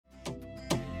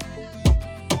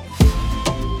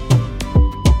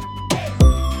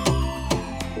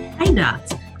Hey,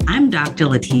 Docs. I'm Dr.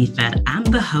 Latifat. I'm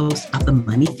the host of the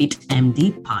Money Fit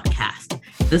MD podcast.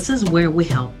 This is where we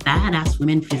help badass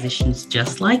women physicians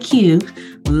just like you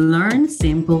learn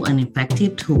simple and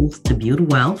effective tools to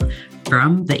build wealth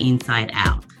from the inside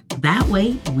out. That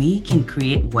way, we can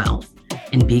create wealth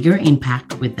and bigger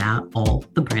impact without all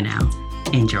the burnout.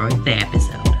 Enjoy the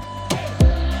episode.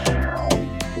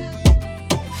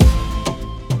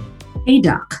 Hey,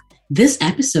 Doc. This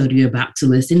episode you're about to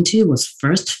listen to was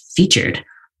first featured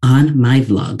on my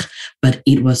vlog, but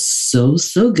it was so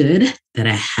good that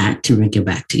I had to bring it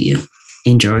back to you.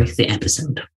 Enjoy the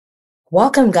episode.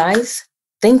 Welcome, guys.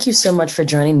 Thank you so much for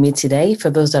joining me today.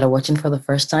 For those that are watching for the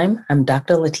first time, I'm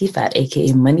Dr. Latifat,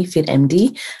 aka Money Fit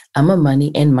MD. I'm a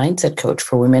money and mindset coach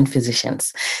for women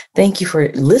physicians. Thank you for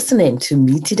listening to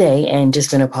me today and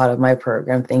just being a part of my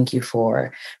program. Thank you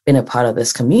for being a part of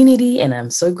this community, and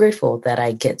I'm so grateful that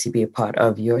I get to be a part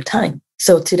of your time.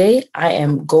 So today I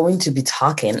am going to be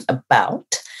talking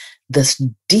about this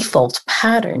default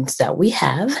patterns that we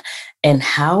have and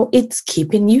how it's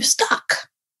keeping you stuck.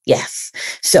 Yes.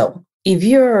 So if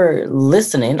you're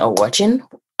listening or watching,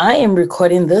 I am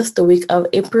recording this the week of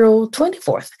April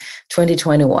 24th,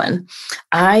 2021.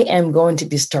 I am going to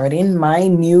be starting my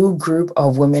new group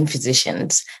of women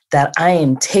physicians that I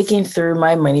am taking through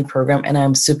my money program, and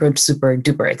I'm super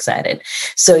duper excited.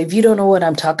 So if you don't know what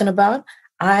I'm talking about,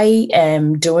 I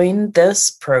am doing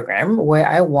this program where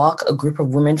I walk a group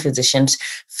of women physicians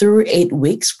through 8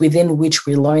 weeks, within which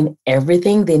we learn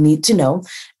everything they need to know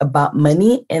about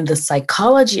money and the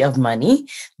psychology of money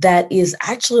that is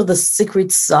actually the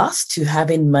secret sauce to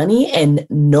having money and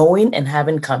knowing and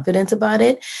having confidence about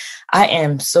it. I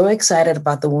am so excited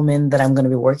about the women that I'm going to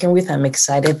be working with. I'm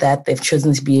excited that they've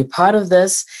chosen to be a part of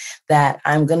this, that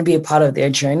I'm going to be a part of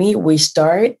their journey. We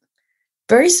start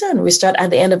very soon. We start at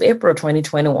the end of April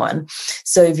 2021.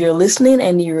 So if you're listening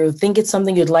and you think it's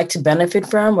something you'd like to benefit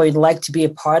from or you'd like to be a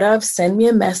part of, send me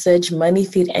a message,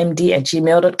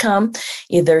 moneyfitmd@gmail.com.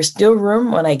 If there's still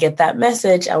room when I get that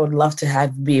message, I would love to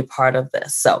have you be a part of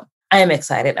this. So I am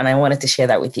excited and I wanted to share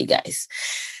that with you guys.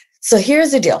 So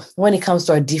here's the deal when it comes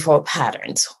to our default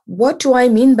patterns. What do I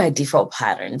mean by default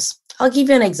patterns? I'll give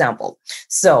you an example.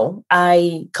 So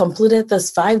I completed this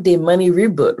 5-day money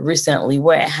reboot recently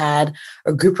where I had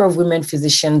a group of women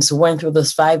physicians who went through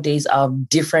those 5 days of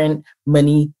different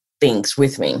money things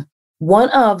with me. One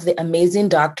of the amazing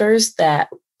doctors that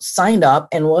signed up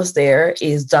and was there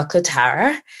is Dr.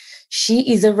 Tara.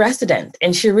 She is a resident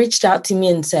and she reached out to me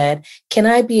and said, "Can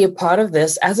I be a part of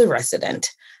this as a resident?"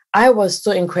 I was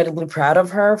so incredibly proud of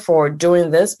her for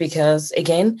doing this because,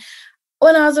 again,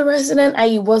 when I was a resident,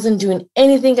 I wasn't doing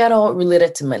anything at all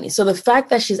related to money. So the fact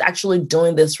that she's actually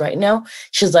doing this right now,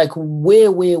 she's like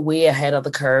way ahead of the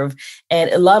curve.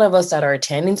 And a lot of us that are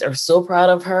attendings are so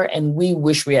proud of her and we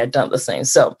wish we had done the same.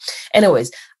 So anyways,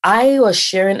 I was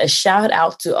sharing a shout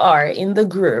out to R in the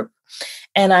group.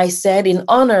 And I said, in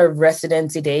honor of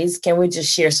residency days, can we just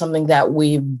share something that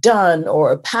we've done or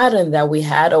a pattern that we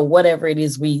had or whatever it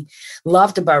is we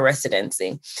loved about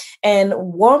residency? And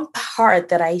one part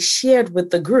that I shared with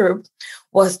the group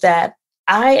was that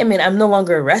I'm no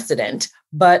longer a resident,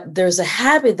 but there's a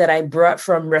habit that I brought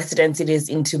from residency days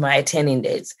into my attending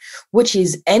days, which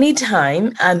is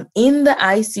anytime I'm in the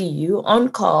ICU on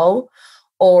call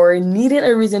or needing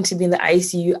a reason to be in the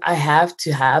ICU, I have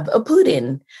to have a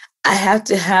pudding. I have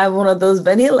to have one of those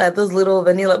little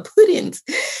vanilla puddings.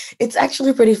 It's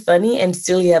actually pretty funny and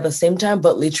silly at the same time,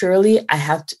 but literally I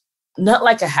have to, not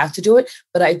like I have to do it,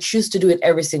 but I choose to do it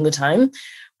every single time.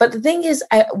 But the thing is,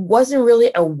 I wasn't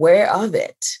really aware of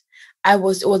it. It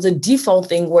was a default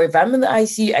thing where if I'm in the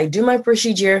ICU, I do my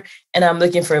procedure and I'm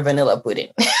looking for a vanilla pudding.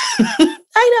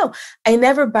 I know I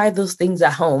never buy those things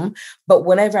at home, but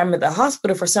whenever I'm at the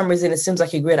hospital, for some reason, it seems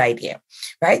like a great idea,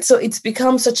 right? So it's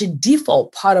become such a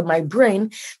default part of my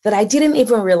brain that I didn't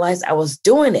even realize I was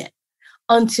doing it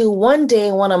until one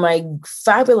day, one of my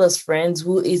fabulous friends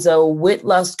who is a weight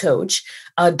loss coach,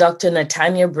 Dr.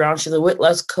 Natanya Brown, she's a weight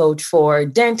loss coach for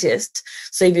dentists.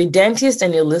 So if you're a dentist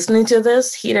and you're listening to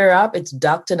this, hit her up. It's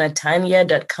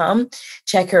drnatanya.com.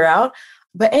 Check her out.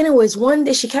 But anyways, one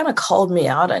day she kind of called me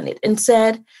out on it and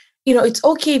said, it's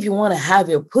okay if you want to have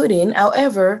your pudding.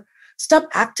 However, stop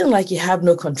acting like you have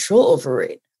no control over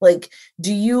it. Like,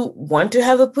 do you want to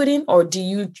have a pudding or do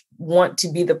you want to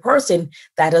be the person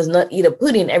that does not eat a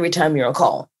pudding every time you're on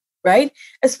call, right?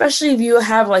 Especially if you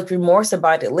have like remorse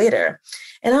about it later.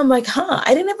 And I'm like,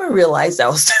 I didn't even realize I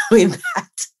was doing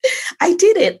that. I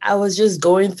did it. I was just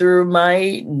going through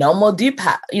my normal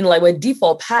my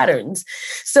default patterns.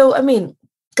 So,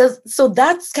 So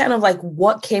that's kind of like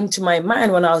what came to my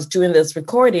mind when I was doing this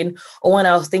recording, or when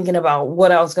I was thinking about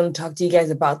what I was going to talk to you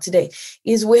guys about today,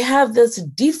 is we have this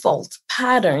default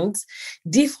patterns,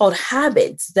 default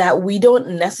habits that we don't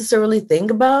necessarily think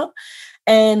about.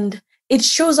 And it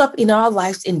shows up in our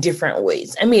lives in different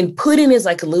ways. I mean, pudding is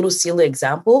like a little silly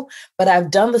example, but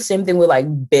I've done the same thing with like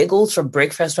bagels for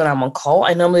breakfast when I'm on call.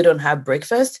 I normally don't have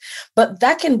breakfast, but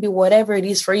that can be whatever it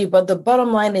is for you. But the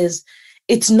bottom line is,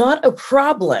 it's not a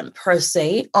problem per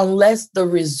se, unless the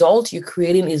result you're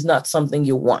creating is not something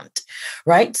you want,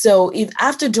 right? So if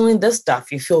after doing this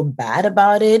stuff, you feel bad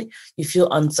about it, you feel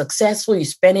unsuccessful, you're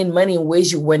spending money in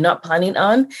ways you were not planning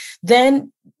on,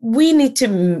 then we need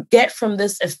to get from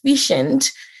this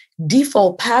efficient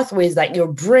default pathways that your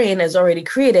brain has already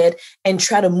created and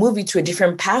try to move you to a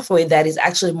different pathway that is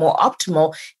actually more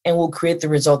optimal and will create the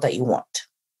result that you want.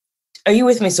 Are you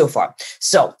with me so far?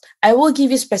 So I will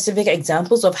give you specific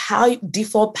examples of how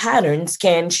default patterns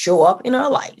can show up in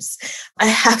our lives. I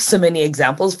have so many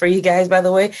examples for you guys, by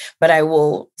the way, but I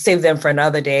will save them for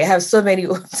another day. I have so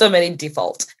many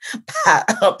default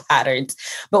patterns.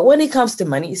 But when it comes to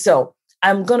money, so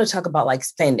I'm going to talk about like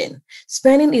spending.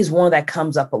 Spending is one that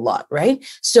comes up a lot, right?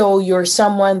 So you're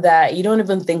someone that you don't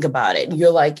even think about it.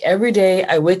 You're like, every day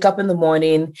I wake up in the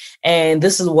morning and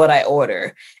this is what I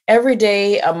order. Every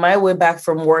day on my way back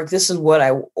from work, this is what I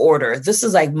order. This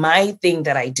is like my thing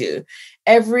that I do.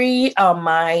 Every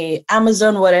my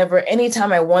Amazon, whatever,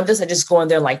 anytime I want this, I just go in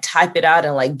there and like type it out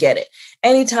and like get it.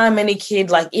 Anytime any kid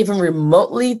like even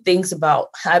remotely thinks about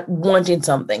wanting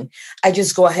something, I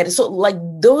just go ahead. So like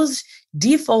those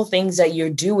default things that you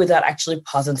do without actually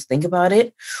pausing to think about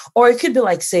it. Or it could be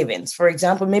like savings. For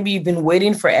example, maybe you've been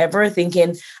waiting forever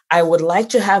thinking, I would like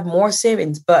to have more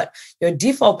savings, but your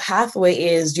default pathway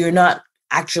is you're not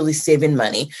actually saving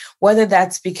money, whether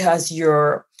that's because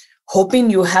you're hoping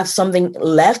you have something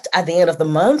left at the end of the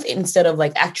month instead of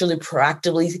like actually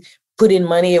proactively putting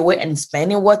money away and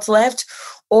spending what's left.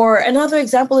 Or another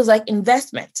example is like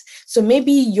investment. So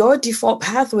maybe your default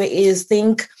pathway is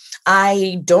think,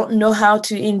 I don't know how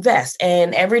to invest.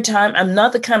 And every time, I'm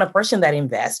not the kind of person that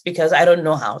invests because I don't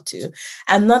know how to.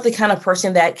 I'm not the kind of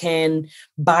person that can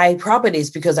buy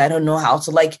properties because I don't know how to.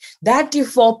 Like that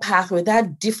default pathway,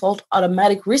 that default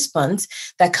automatic response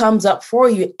that comes up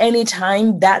for you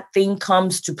anytime that thing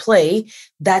comes to play,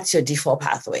 that's your default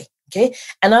pathway. Okay.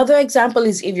 Another example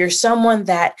is if you're someone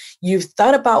that you've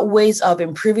thought about ways of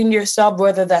improving yourself,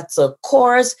 whether that's a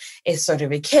course, a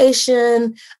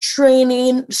certification,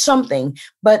 training, something,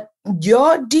 but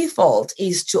your default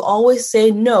is to always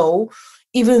say no,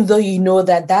 even though you know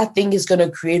that that thing is going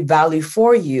to create value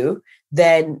for you,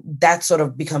 then that sort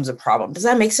of becomes a problem. Does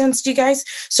that make sense to you guys?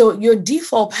 So your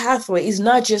default pathway is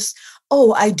not just,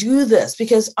 oh, I do this,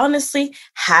 because honestly,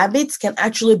 habits can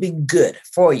actually be good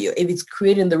for you if it's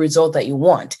creating the result that you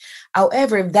want.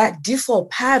 However, if that default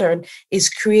pattern is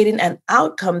creating an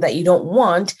outcome that you don't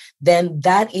want, then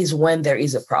that is when there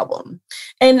is a problem.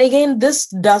 And again, this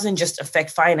doesn't just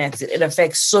affect finances. It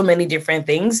affects so many different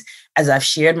things, as I've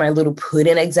shared my little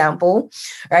pudding example,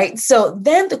 right? So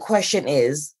then the question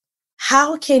is,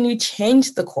 how can you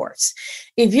change the course?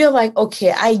 If you're like,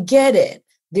 okay, I get it.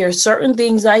 There are certain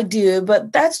things I do,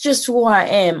 but that's just who I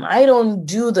am. I don't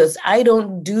do this. I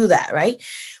don't do that, right?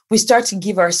 We start to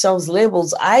give ourselves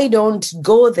labels. I don't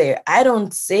go there. I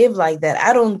don't save like that.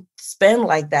 I don't spend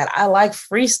like that. I like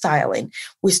freestyling.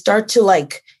 We start to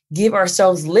like give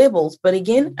ourselves labels. But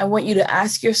again, I want you to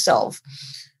ask yourself,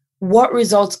 what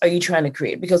results are you trying to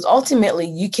create? Because ultimately,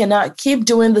 you cannot keep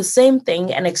doing the same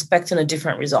thing and expecting a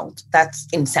different result. That's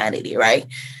insanity, right?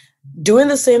 Doing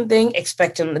the same thing,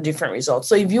 expecting a different result.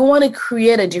 So if you want to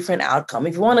create a different outcome,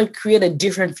 if you want to create a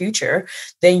different future,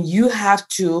 then you have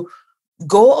to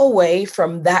go away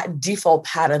from that default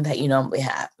pattern that you normally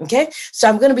have. Okay. So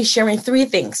I'm going to be sharing 3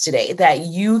 things today that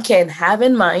you can have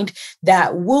in mind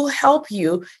that will help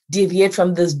you deviate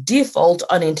from this default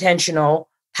unintentional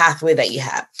pathway that you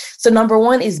have. So number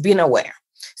 1 is being aware.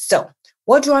 So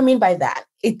what do I mean by that?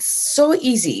 It's so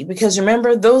easy because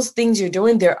remember, those things you're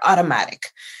doing, they're automatic.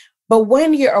 But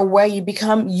when you're aware, you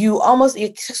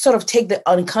sort of take the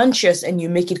unconscious and you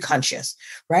make it conscious,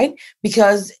 right?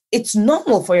 Because it's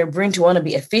normal for your brain to want to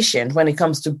be efficient when it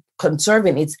comes to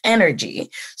conserving its energy.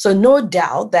 So no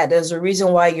doubt that there's a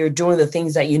reason why you're doing the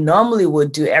things that you normally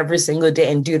would do every single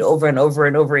day and do it over and over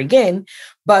and over again.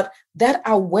 But that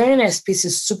awareness piece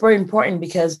is super important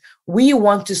because we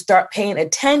want to start paying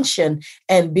attention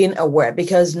and being aware,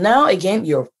 because now, again,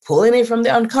 you're pulling it from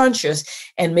the unconscious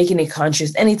and making it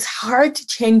conscious. And it's hard to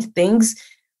change things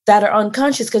that are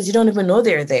unconscious because you don't even know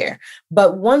they're there.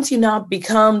 But once you now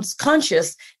become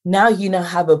conscious, now you now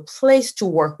have a place to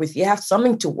work with. You have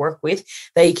something to work with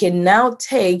that you can now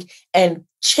take and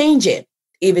change it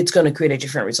if it's going to create a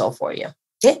different result for you.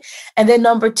 Okay. And then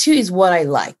number 2 is what I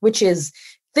like, which is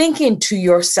thinking to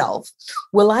yourself,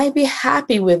 will I be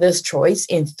happy with this choice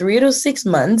in 3 to 6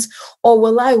 months, or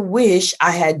will I wish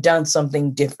I had done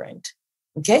something different?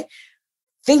 Okay.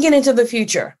 Thinking into the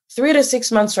future, 3 to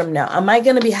 6 months from now, am I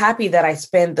going to be happy that I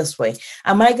spent this way?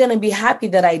 Am I going to be happy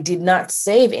that I did not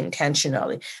save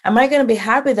intentionally? Am I going to be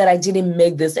happy that I didn't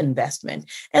make this investment?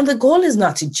 And the goal is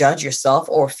not to judge yourself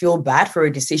or feel bad for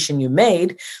a decision you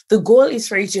made. The goal is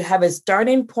for you to have a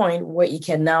starting point where you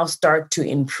can now start to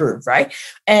improve, right?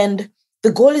 And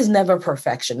the goal is never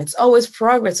perfection. It's always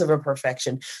progress over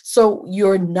perfection. So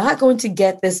you're not going to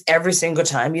get this every single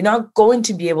time. You're not going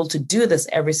to be able to do this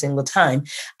every single time.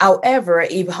 However,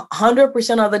 if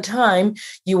 100% of the time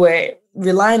you were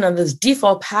relying on this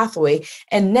default pathway,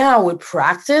 and now with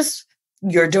practice,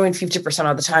 you're doing 50%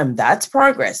 of the time, that's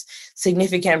progress,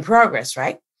 significant progress,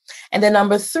 right? And then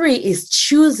number 3 is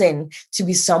choosing to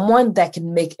be someone that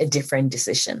can make a different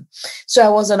decision. So I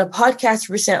was on a podcast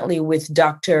recently with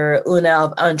Dr. Una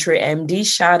of Entre MD.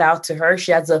 Shout out to her.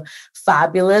 She has a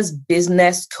fabulous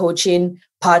business coaching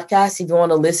podcast. If you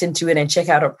want to listen to it and check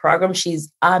out her program, she's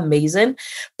amazing.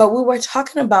 But we were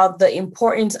talking about the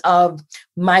importance of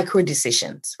micro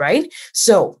decisions, right?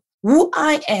 So who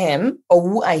I am or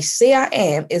who I say I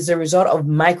am is the result of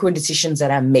micro decisions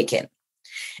that I'm making.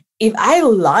 If I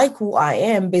like who I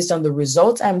am based on the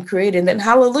results I'm creating, then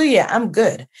hallelujah, I'm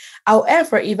good.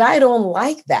 However, if I don't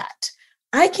like that,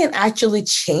 I can actually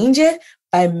change it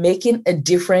by making a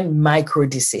different micro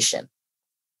decision,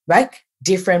 right?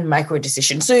 Different micro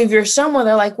decision. So if you're someone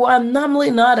that like, well, I'm normally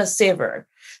not a saver.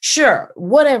 Sure,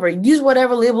 whatever, use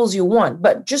whatever labels you want,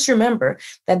 but just remember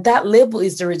that that label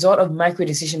is the result of micro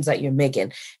decisions that you're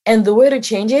making. And the way to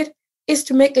change it is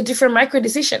to make a different micro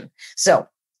decision. So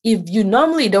if you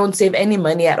normally don't save any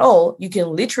money at all, you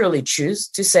can literally choose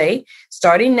to say,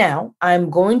 starting now, I'm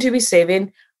going to be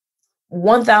saving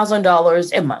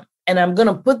 $1,000 a month. And I'm going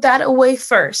to put that away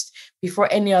first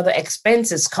before any other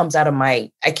expenses comes out of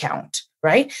my account,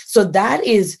 right? So that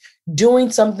is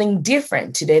doing something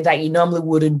different today that you normally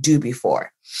wouldn't do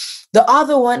before. The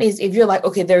other one is if you're like,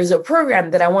 okay, there's a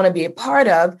program that I want to be a part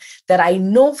of that I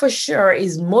know for sure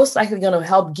is most likely going to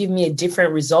help give me a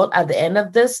different result at the end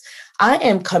of this. I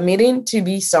am committing to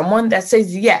be someone that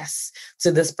says yes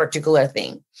to this particular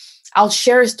thing. I'll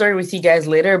share a story with you guys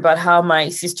later about how my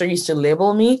sister used to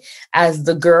label me as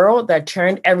the girl that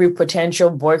turned every potential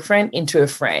boyfriend into a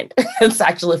friend. It's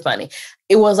actually funny.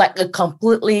 It was like a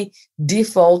completely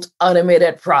default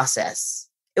automated process.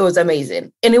 It was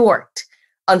amazing. And it worked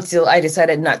until I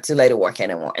decided not to let it work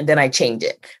anymore. And then I changed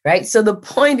it, right? So the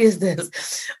point is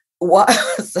this.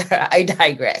 I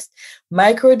digress.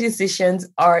 Micro decisions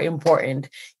are important.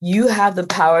 You have the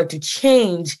power to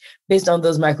change based on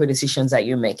those micro decisions that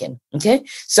you're making. Okay.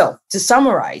 So to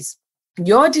summarize,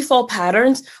 your default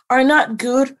patterns are not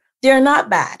good. They're not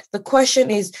bad. The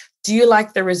question is, do you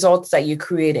like the results that you're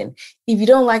creating? If you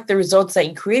don't like the results that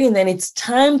you're creating, then it's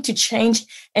time to change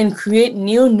and create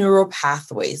new neural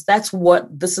pathways. That's what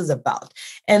this is about.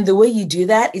 And the way you do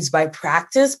that is by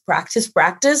practice.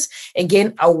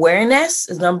 Again, awareness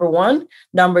is number 1.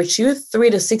 Number 2, 3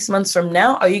 to 6 months from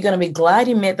now, are you going to be glad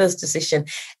you made this decision?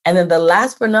 And then the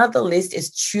last but not the least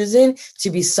is choosing to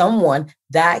be someone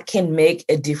that can make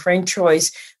a different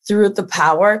choice through the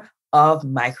power of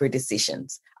micro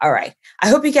decisions. All right. I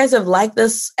hope you guys have liked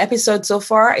this episode so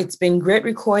far. It's been great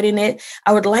recording it.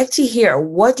 I would like to hear,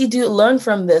 what did you learn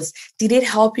from this? Did it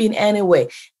help you in any way?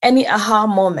 Any aha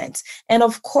moments? And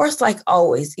of course, like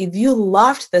always, if you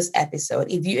loved this episode,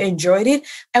 if you enjoyed it,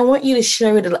 I want you to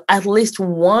share it with at least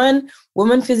one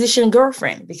woman physician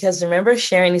girlfriend, because remember,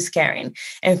 sharing is caring.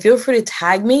 And feel free to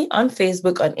tag me on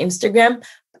Facebook, on Instagram,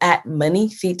 at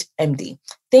MoneyFitMD.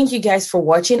 Thank you guys for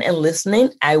watching and listening.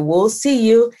 I will see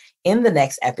you in the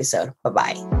next episode.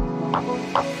 Bye-bye.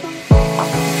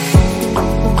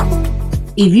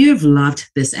 If you've loved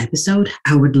this episode,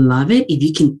 I would love it if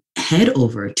you can head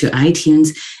over to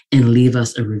iTunes and leave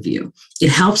us a review. It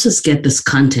helps us get this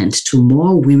content to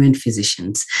more women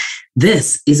physicians.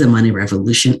 This is a money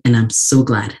revolution, and I'm so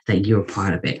glad that you're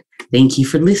part of it. Thank you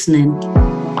for listening.